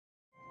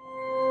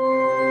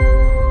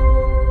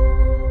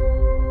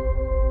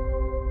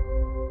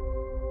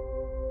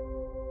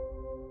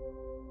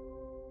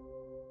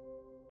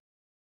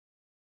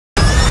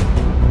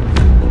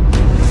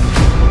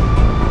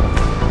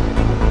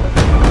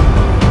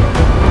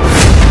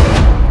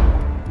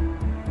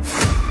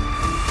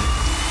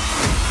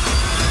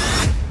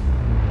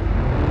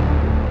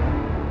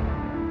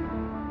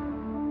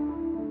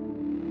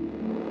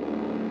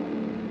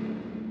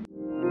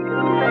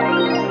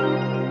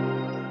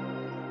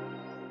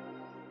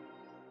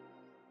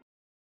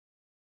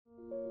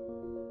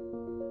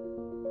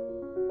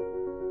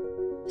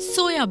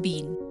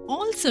Soybean,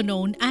 also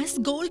known as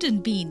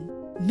golden bean,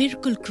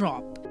 miracle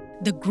crop,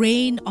 the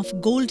grain of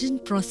golden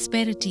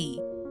prosperity,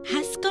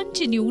 has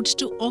continued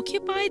to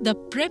occupy the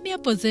premier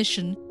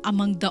position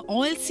among the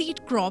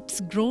oilseed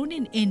crops grown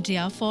in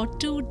India for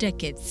 2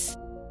 decades.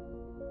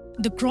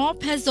 The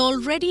crop has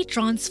already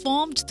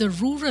transformed the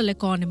rural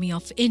economy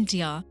of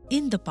India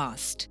in the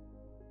past.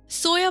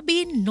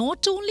 Soybean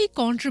not only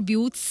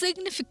contributes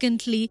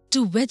significantly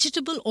to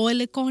vegetable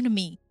oil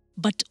economy,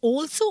 but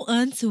also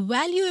earns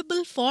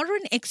valuable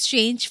foreign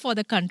exchange for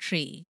the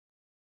country.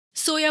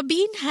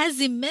 Soybean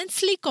has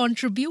immensely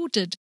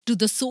contributed to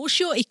the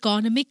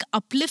socio-economic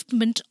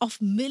upliftment of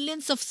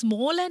millions of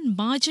small and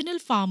marginal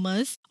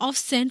farmers of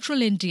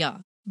central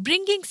India,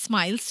 bringing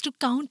smiles to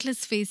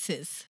countless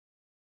faces.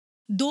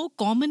 Though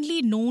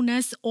commonly known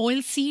as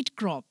oilseed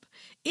crop,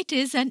 it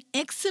is an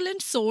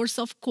excellent source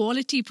of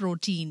quality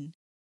protein.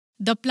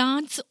 The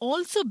plants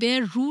also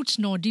bear root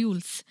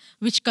nodules,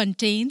 which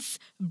contains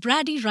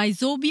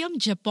Bradyrhizobium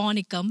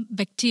japonicum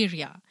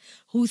bacteria,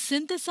 who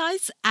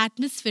synthesize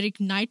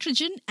atmospheric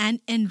nitrogen and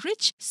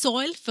enrich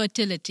soil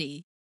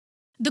fertility.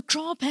 The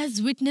crop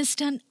has witnessed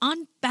an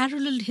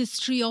unparalleled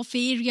history of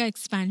area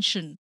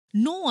expansion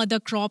no other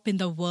crop in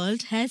the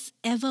world has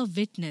ever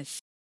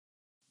witnessed.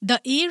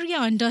 The area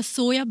under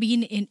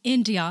soybean in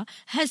India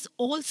has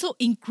also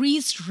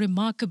increased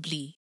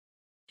remarkably.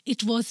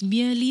 It was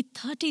merely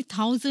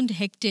 30,000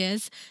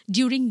 hectares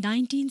during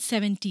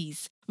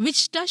 1970s,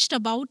 which touched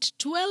about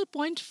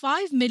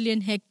 12.5 million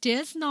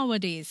hectares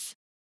nowadays.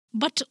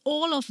 But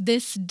all of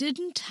this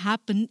didn't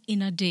happen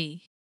in a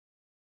day.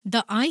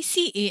 The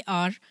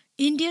ICAR,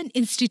 Indian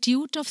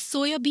Institute of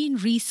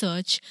Soybean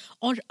Research,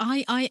 or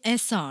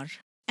IISR,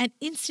 an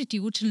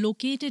institute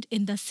located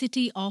in the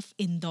city of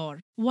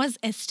Indore, was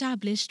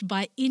established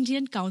by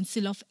Indian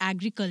Council of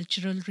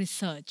Agricultural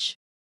Research.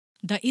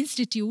 The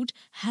institute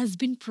has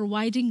been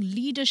providing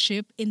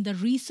leadership in the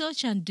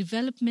research and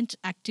development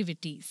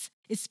activities,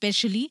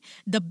 especially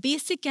the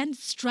basic and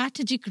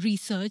strategic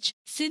research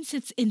since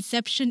its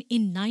inception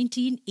in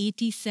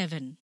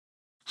 1987.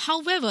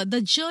 However,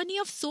 the journey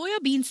of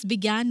soybeans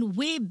began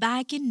way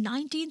back in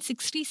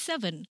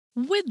 1967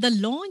 with the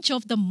launch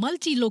of the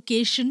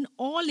multi-location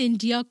All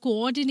India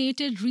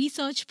Coordinated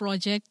Research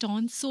Project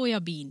on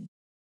soybean.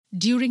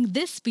 During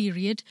this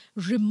period,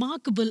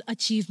 remarkable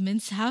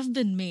achievements have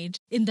been made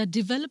in the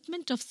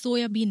development of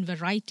soybean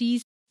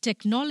varieties,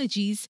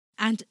 technologies,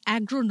 and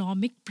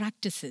agronomic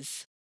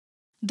practices.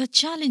 The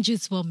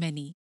challenges were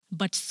many,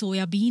 but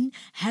soybean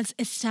has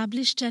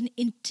established an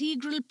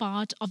integral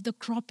part of the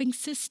cropping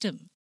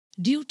system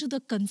due to the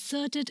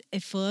concerted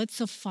efforts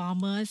of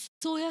farmers,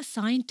 soya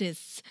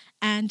scientists,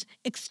 and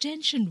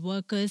extension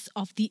workers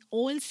of the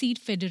Oilseed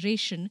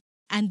Federation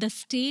and the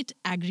State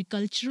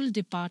Agricultural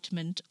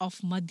Department of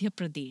Madhya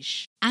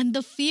Pradesh, and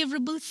the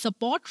favorable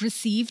support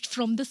received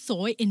from the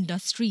soy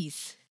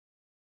industries.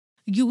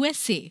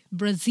 USA,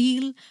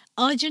 Brazil,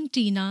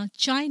 Argentina,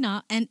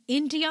 China, and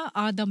India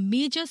are the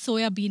major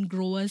soybean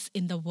growers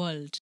in the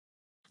world.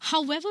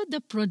 However,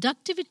 the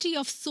productivity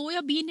of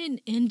soybean in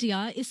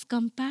India is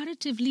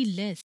comparatively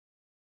less.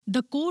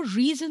 The core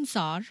reasons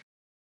are: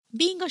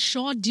 being a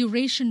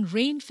short-duration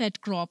rain-fed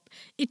crop,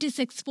 it is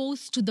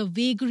exposed to the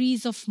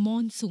vagaries of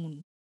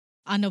monsoon,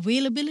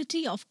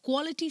 unavailability of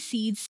quality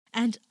seeds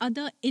and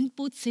other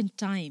inputs in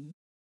time,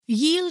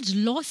 yield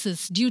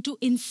losses due to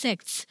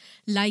insects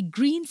like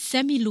green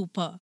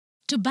semilooper,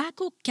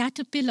 tobacco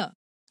caterpillar,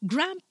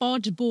 gram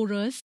pod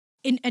borers,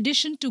 in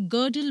addition to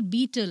girdle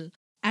beetle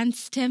and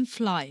stem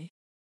fly,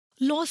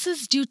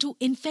 losses due to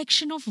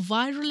infection of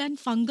viral and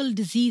fungal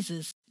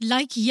diseases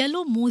like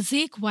yellow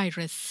mosaic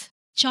virus,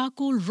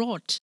 charcoal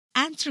rot,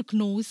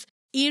 anthracnose,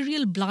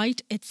 aerial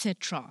blight,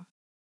 etc.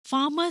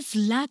 Farmers'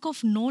 lack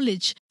of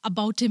knowledge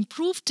about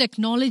improved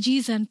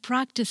technologies and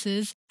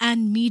practices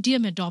and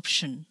medium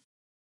adoption.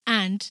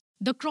 And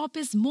the crop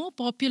is more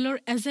popular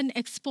as an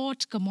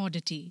export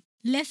commodity,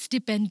 less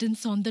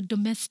dependence on the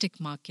domestic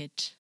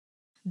market.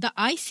 The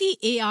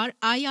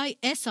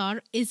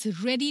ICAR-IISR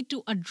is ready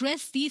to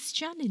address these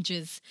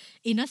challenges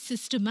in a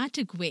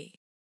systematic way.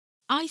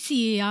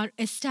 ICAR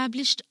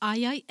established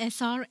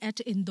IISR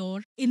at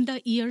Indore in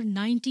the year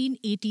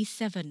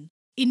 1987,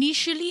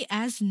 initially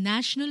as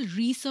National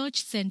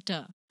Research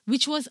Centre,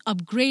 which was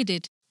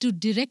upgraded to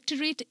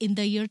Directorate in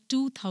the year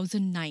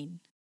 2009.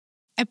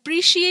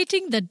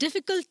 Appreciating the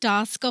difficult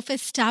task of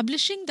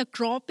establishing the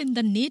crop in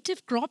the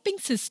native cropping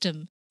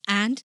system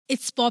and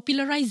its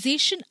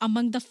popularization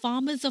among the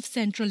farmers of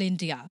central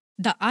India,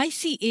 the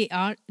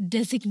ICAR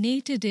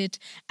designated it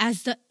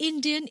as the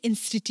Indian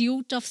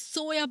Institute of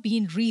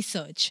Soybean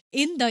Research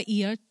in the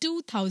year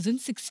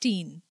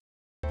 2016.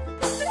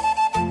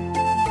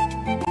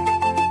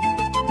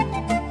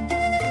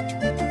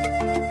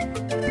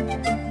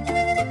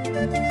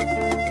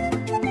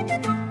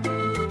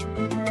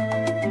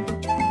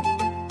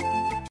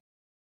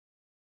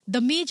 The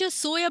major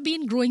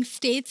soybean growing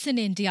states in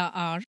India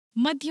are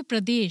Madhya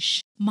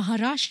Pradesh,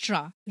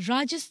 Maharashtra,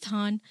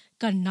 Rajasthan,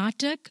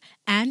 Karnataka,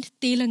 and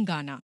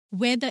Telangana,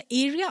 where the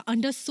area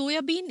under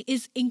soybean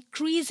is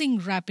increasing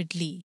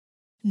rapidly.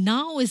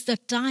 Now is the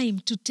time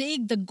to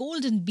take the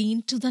golden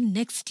bean to the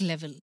next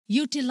level,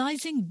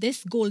 utilizing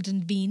this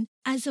golden bean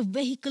as a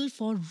vehicle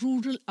for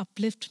rural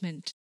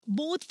upliftment,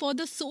 both for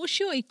the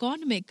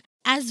socio-economic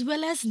as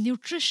well as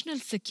nutritional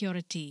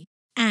security.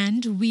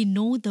 And we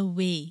know the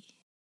way.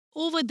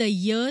 Over the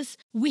years,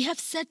 we have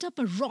set up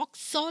a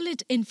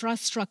rock-solid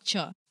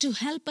infrastructure to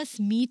help us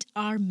meet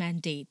our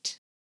mandate.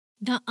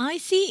 The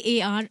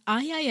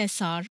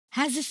ICAR-IISR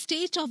has a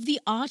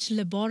state-of-the-art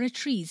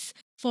laboratories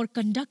for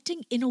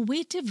conducting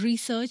innovative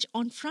research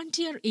on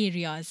frontier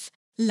areas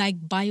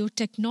like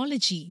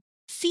biotechnology,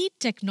 seed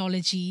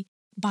technology,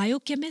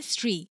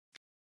 biochemistry,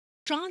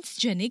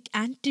 transgenic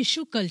and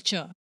tissue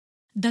culture.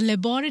 The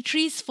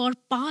laboratories for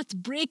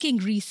path-breaking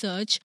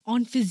research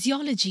on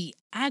physiology,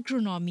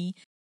 agronomy,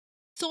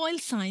 soil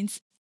science,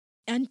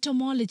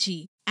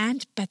 entomology,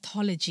 and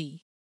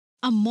pathology.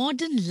 A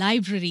modern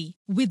library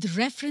with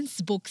reference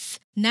books,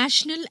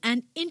 national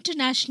and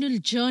international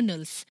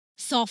journals,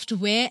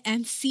 software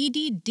and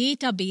CD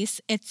database,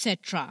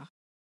 etc.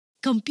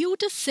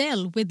 Computer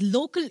cell with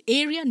local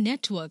area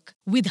network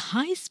with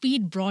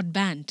high-speed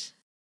broadband.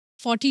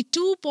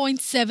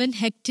 42.7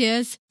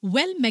 hectares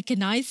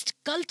well-mechanized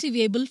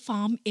cultivable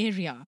farm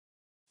area.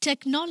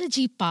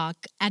 Technology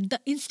park at the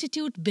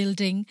Institute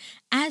building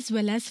as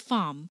well as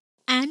farm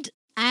and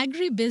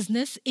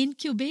agribusiness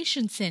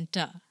incubation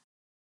center.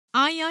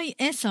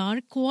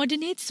 IISR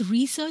coordinates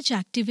research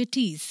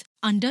activities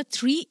under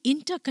 3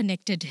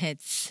 interconnected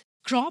heads: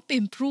 crop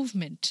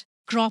improvement,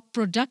 crop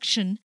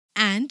production,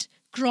 and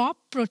crop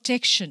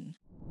protection.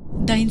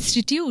 The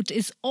institute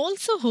is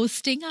also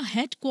hosting a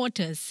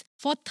headquarters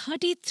for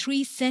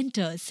 33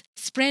 centers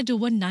spread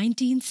over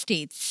 19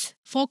 states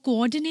for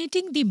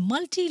coordinating the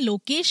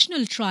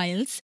multi-locational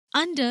trials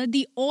under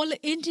the All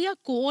India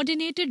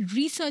Coordinated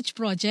Research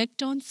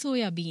Project on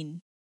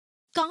soybean.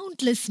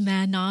 Countless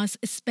man-hours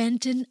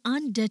spent in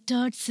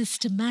undeterred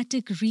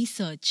systematic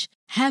research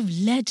have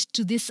led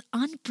to this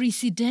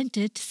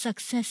unprecedented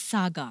success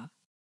saga.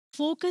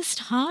 Focused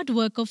hard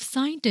work of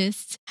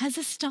scientists has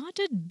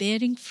started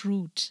bearing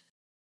fruit.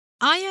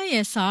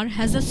 IISR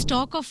has a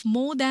stock of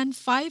more than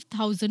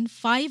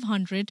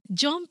 5,500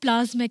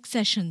 germplasm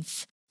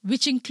accessions,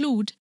 which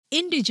include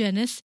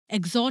indigenous,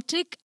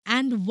 exotic,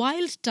 and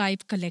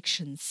wild-type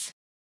collections.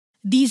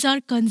 These are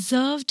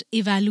conserved,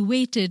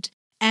 evaluated,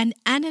 and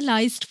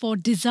analyzed for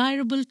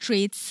desirable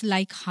traits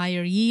like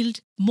higher yield,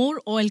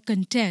 more oil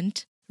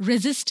content,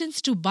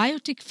 resistance to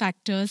biotic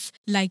factors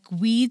like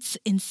weeds,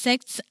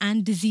 insects,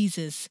 and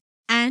diseases,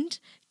 and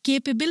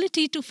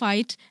capability to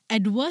fight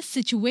adverse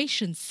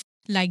situations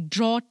like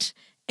drought,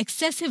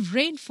 excessive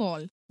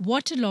rainfall,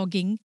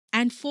 waterlogging,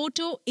 and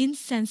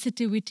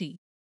photoinsensitivity.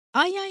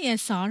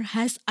 IISR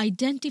has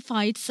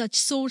identified such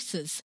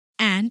sources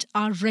and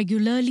are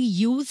regularly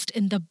used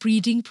in the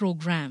breeding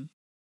program.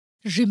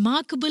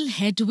 Remarkable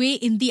headway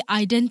in the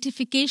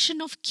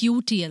identification of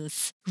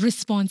QTLs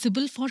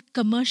responsible for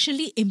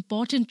commercially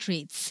important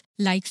traits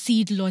like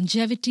seed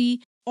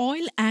longevity,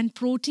 oil and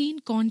protein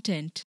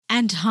content,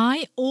 and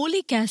high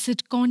oleic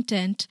acid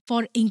content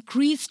for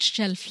increased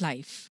shelf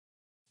life.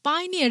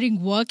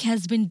 Pioneering work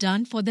has been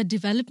done for the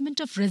development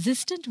of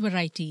resistant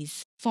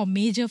varieties for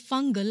major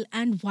fungal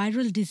and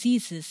viral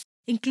diseases,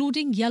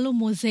 including yellow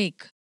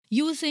mosaic,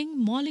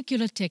 using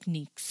molecular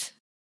techniques.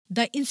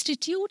 The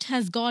institute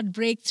has got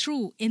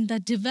breakthrough in the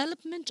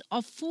development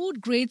of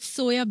food-grade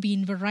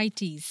soybean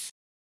varieties.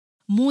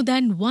 More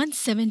than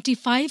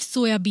 175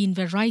 soybean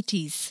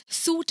varieties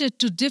suited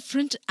to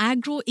different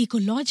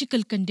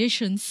agroecological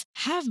conditions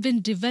have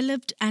been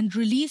developed and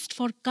released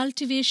for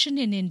cultivation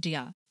in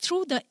India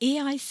through the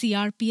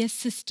AICRPS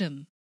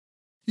system.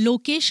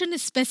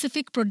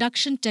 Location-specific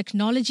production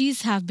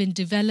technologies have been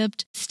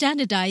developed,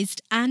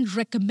 standardized, and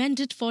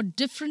recommended for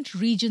different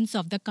regions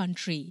of the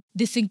country.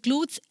 This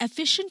includes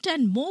efficient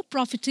and more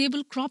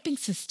profitable cropping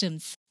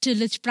systems,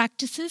 tillage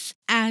practices,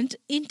 and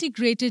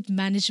integrated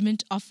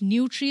management of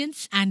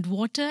nutrients and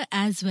water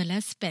as well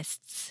as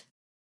pests.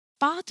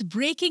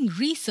 Path-breaking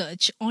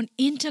research on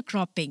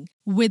intercropping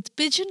with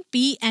pigeon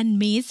pea and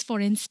maize, for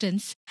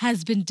instance,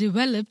 has been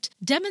developed,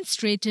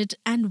 demonstrated,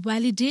 and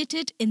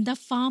validated in the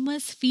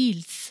farmers'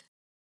 fields.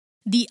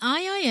 The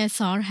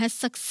IISR has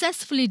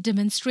successfully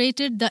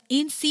demonstrated the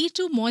in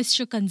situ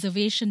moisture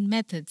conservation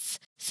methods,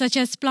 such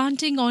as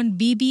planting on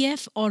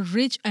BBF or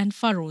ridge and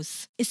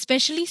furrows,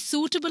 especially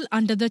suitable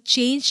under the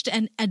changed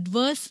and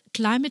adverse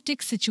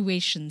climatic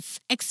situations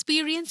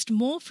experienced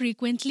more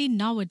frequently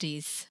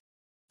nowadays.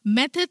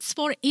 Methods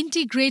for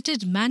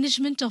integrated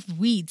management of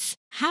weeds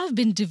have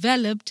been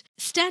developed,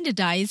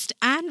 standardized,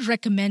 and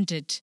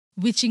recommended,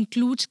 which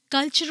include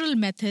cultural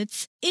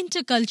methods,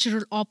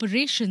 intercultural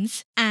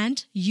operations,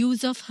 and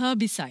use of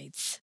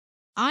herbicides.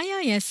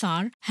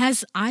 IISR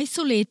has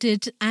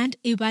isolated and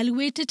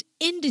evaluated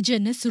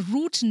indigenous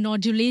root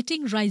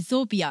nodulating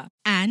rhizobia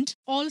and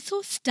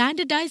also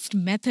standardized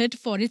method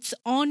for its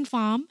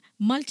on-farm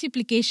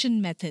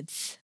multiplication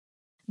methods.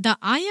 The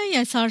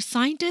IISR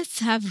scientists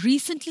have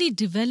recently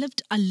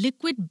developed a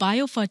liquid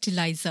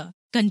biofertilizer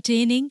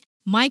containing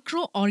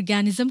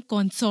microorganism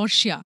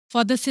consortia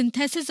for the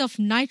synthesis of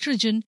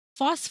nitrogen,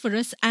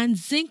 phosphorus and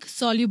zinc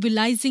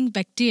solubilizing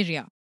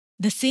bacteria.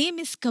 The same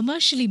is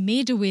commercially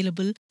made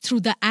available through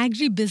the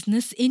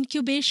Agribusiness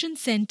Incubation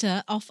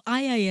Center of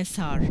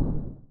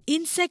IISR.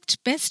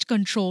 Insect pest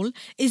control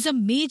is a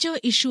major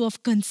issue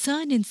of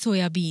concern in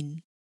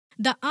soybean.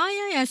 The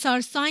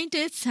IISR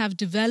scientists have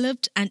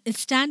developed and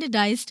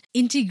standardized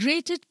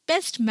integrated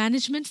pest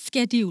management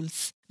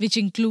schedules, which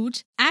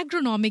include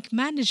agronomic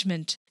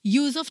management,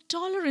 use of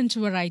tolerant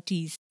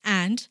varieties,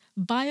 and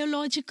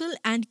biological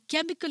and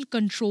chemical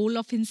control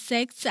of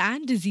insects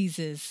and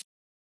diseases.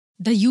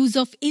 The use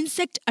of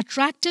insect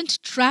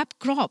attractant trap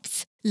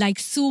crops like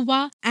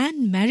suwa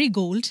and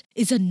marigold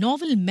is a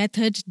novel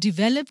method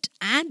developed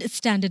and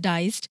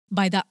standardized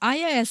by the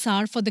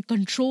IISR for the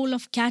control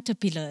of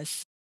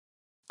caterpillars.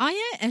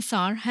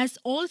 IISR has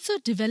also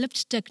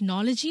developed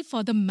technology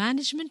for the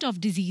management of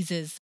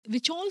diseases,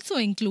 which also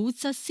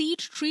includes a seed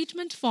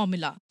treatment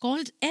formula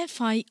called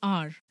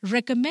FIR,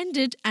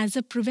 recommended as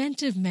a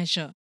preventive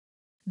measure.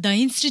 The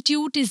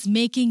Institute is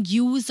making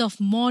use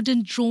of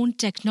modern drone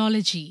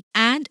technology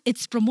and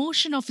its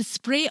promotion of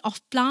spray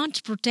of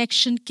plant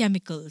protection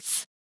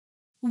chemicals.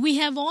 We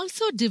have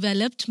also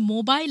developed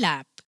mobile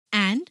app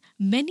and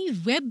many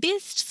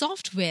web-based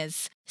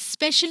softwares,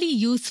 specially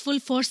useful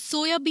for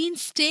soybean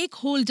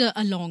stakeholder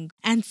along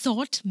and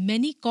sought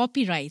many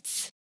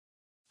copyrights.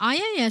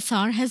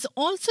 IISR has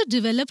also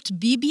developed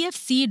BBF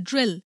seed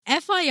drill,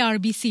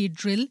 FIRB seed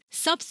drill,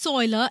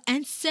 subsoiler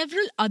and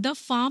several other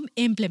farm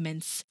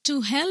implements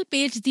to help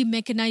aid the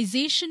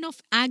mechanization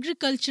of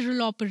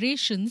agricultural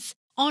operations,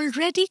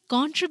 already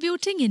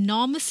contributing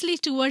enormously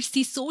towards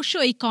the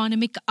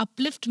socio-economic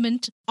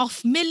upliftment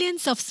of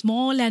millions of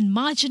small and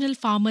marginal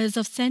farmers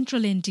of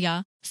central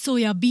India.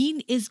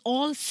 Soybean is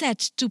all set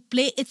to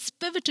play its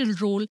pivotal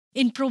role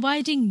in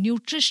providing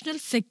nutritional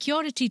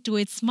security to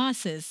its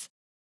masses.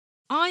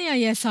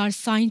 IISR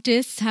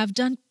scientists have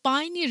done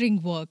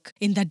pioneering work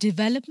in the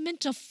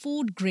development of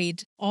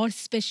food-grade or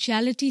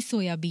specialty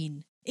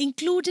soybean,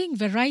 including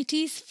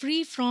varieties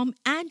free from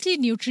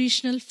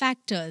anti-nutritional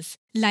factors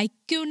like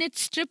quinine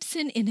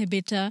trypsin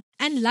inhibitor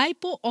and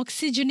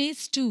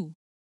lipooxygenase 2.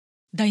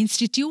 The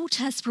Institute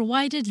has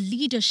provided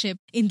leadership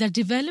in the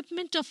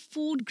development of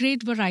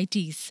food-grade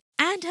varieties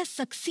and has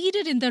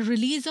succeeded in the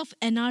release of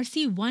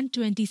NRC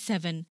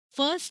 127,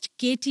 first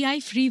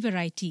KTI-free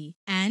variety,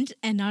 and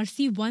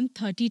NRC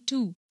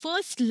 132,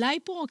 first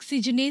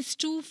lipooxygenase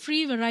 2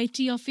 free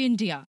variety of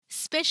India,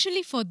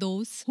 especially for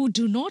those who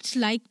do not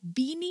like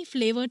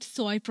beanie-flavored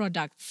soy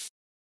products.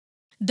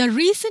 The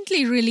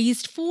recently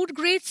released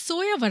food-grade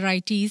soya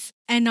varieties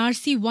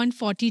NRC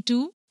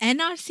 142,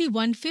 NRC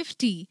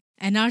 150,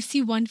 NRC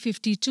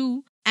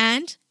 152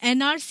 and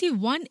NRC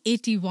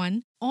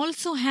 181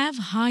 also have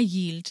high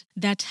yield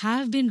that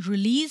have been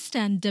released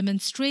and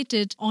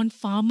demonstrated on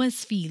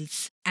farmers'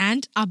 fields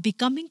and are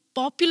becoming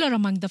popular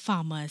among the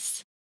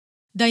farmers.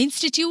 The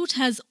Institute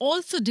has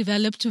also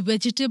developed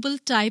vegetable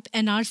type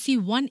NRC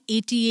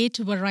 188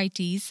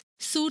 varieties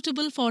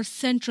suitable for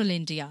central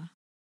India.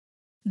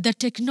 The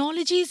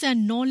technologies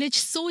and knowledge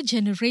so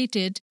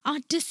generated are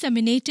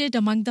disseminated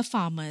among the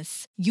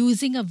farmers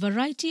using a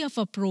variety of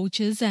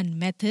approaches and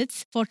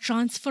methods for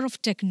transfer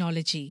of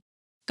technology,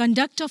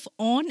 conduct of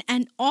on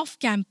and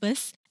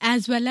off-campus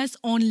as well as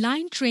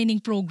online training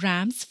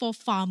programs for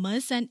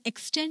farmers and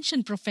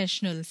extension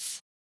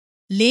professionals,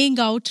 laying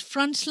out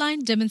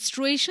frontline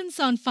demonstrations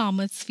on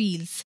farmers'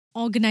 fields,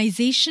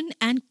 organization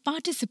and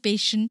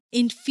participation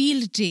in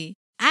field day,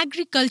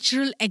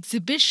 agricultural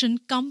exhibition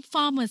cum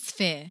farmers'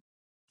 fair.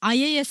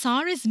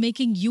 IISR is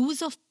making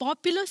use of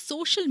popular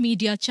social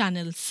media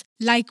channels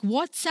like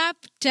WhatsApp,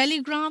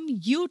 Telegram,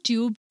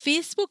 YouTube,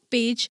 Facebook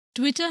page,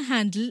 Twitter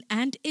handle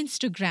and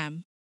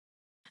Instagram.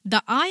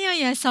 The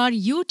IISR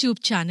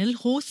YouTube channel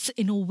hosts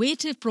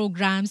innovative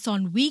programs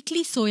on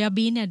weekly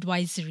soybean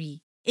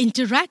advisory,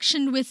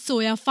 interaction with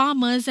soya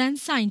farmers and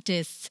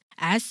scientists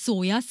as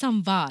Soya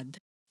Samvad,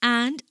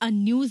 and a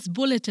news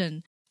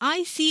bulletin,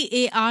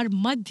 ICAR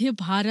Madhya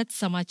Bharat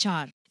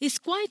Samachar, is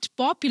quite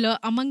popular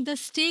among the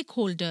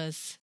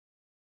stakeholders.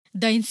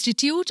 The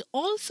Institute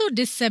also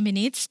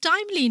disseminates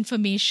timely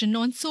information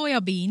on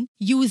soybean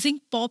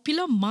using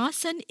popular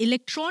mass and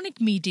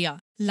electronic media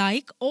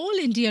like All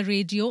India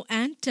Radio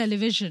and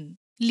television,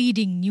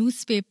 leading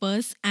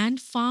newspapers and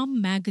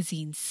farm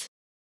magazines.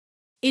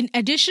 In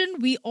addition,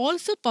 we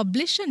also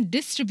publish and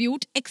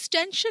distribute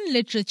extension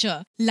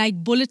literature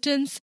like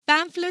bulletins,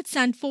 pamphlets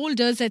and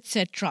folders,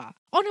 etc.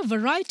 on a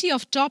variety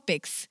of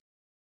topics.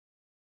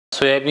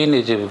 Soybean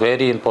is a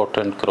very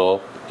important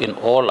crop in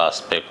all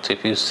aspects.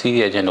 If you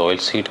see as an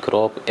oilseed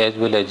crop as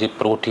well as a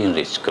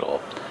protein-rich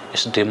crop,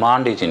 its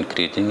demand is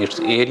increasing,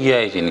 its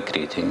area is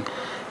increasing.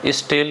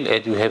 Still,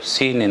 as you have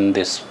seen in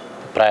this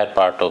prior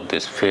part of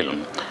this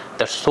film,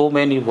 that so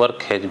many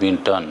work has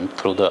been done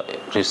through the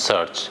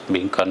research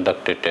being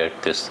conducted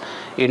at this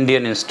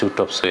Indian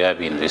Institute of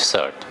Soybean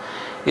Research.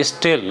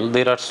 Still,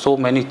 there are so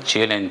many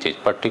challenges,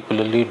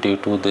 particularly due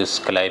to this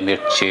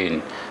climate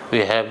change. We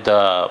have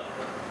the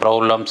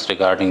problems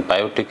regarding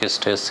biotic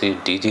stresses,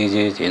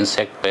 diseases,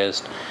 insect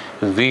pest,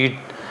 weed,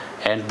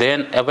 and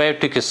then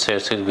abiotic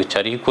stresses, which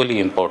are equally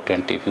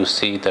important. If you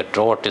see the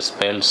drought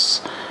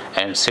spells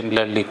and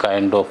similarly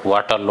kind of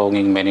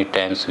waterlogging many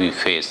times we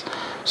face.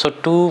 So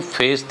to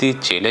face these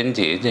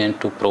challenges and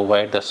to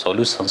provide the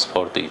solutions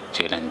for these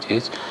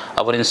challenges,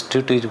 our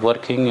institute is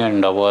working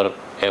and our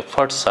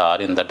efforts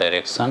are in the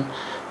direction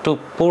to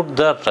put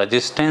the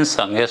resistance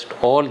against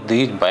all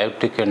these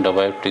biotic and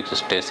abiotic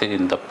stresses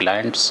in the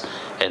plants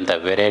and the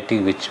variety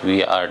which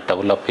we are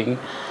developing,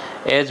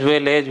 as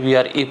well as we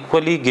are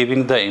equally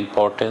giving the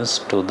importance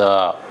to the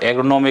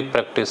agronomic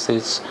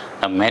practices,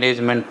 the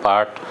management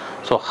part.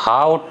 So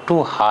how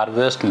to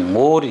harvest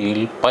more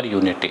yield per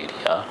unit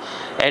area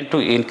and to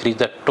increase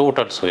the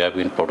total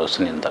soybean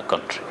production in the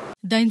country.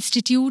 The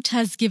institute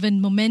has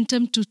given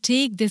momentum to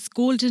take this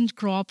golden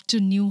crop to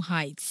new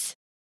heights.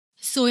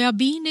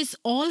 Soybean is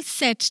all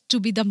set to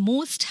be the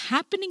most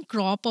happening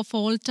crop of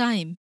all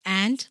time,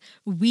 and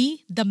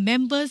we, the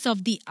members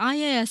of the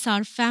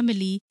IISR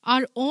family,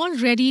 are all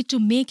ready to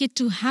make it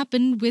to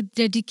happen with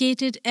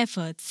dedicated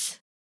efforts.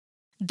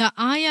 The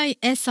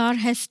IISR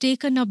has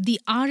taken up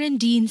the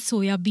R&D in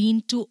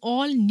soybean to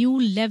all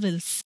new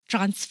levels,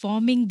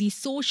 transforming the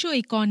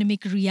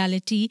socio-economic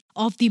reality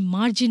of the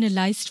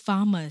marginalized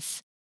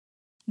farmers.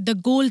 The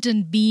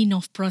golden bean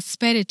of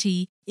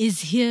prosperity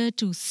is here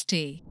to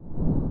stay.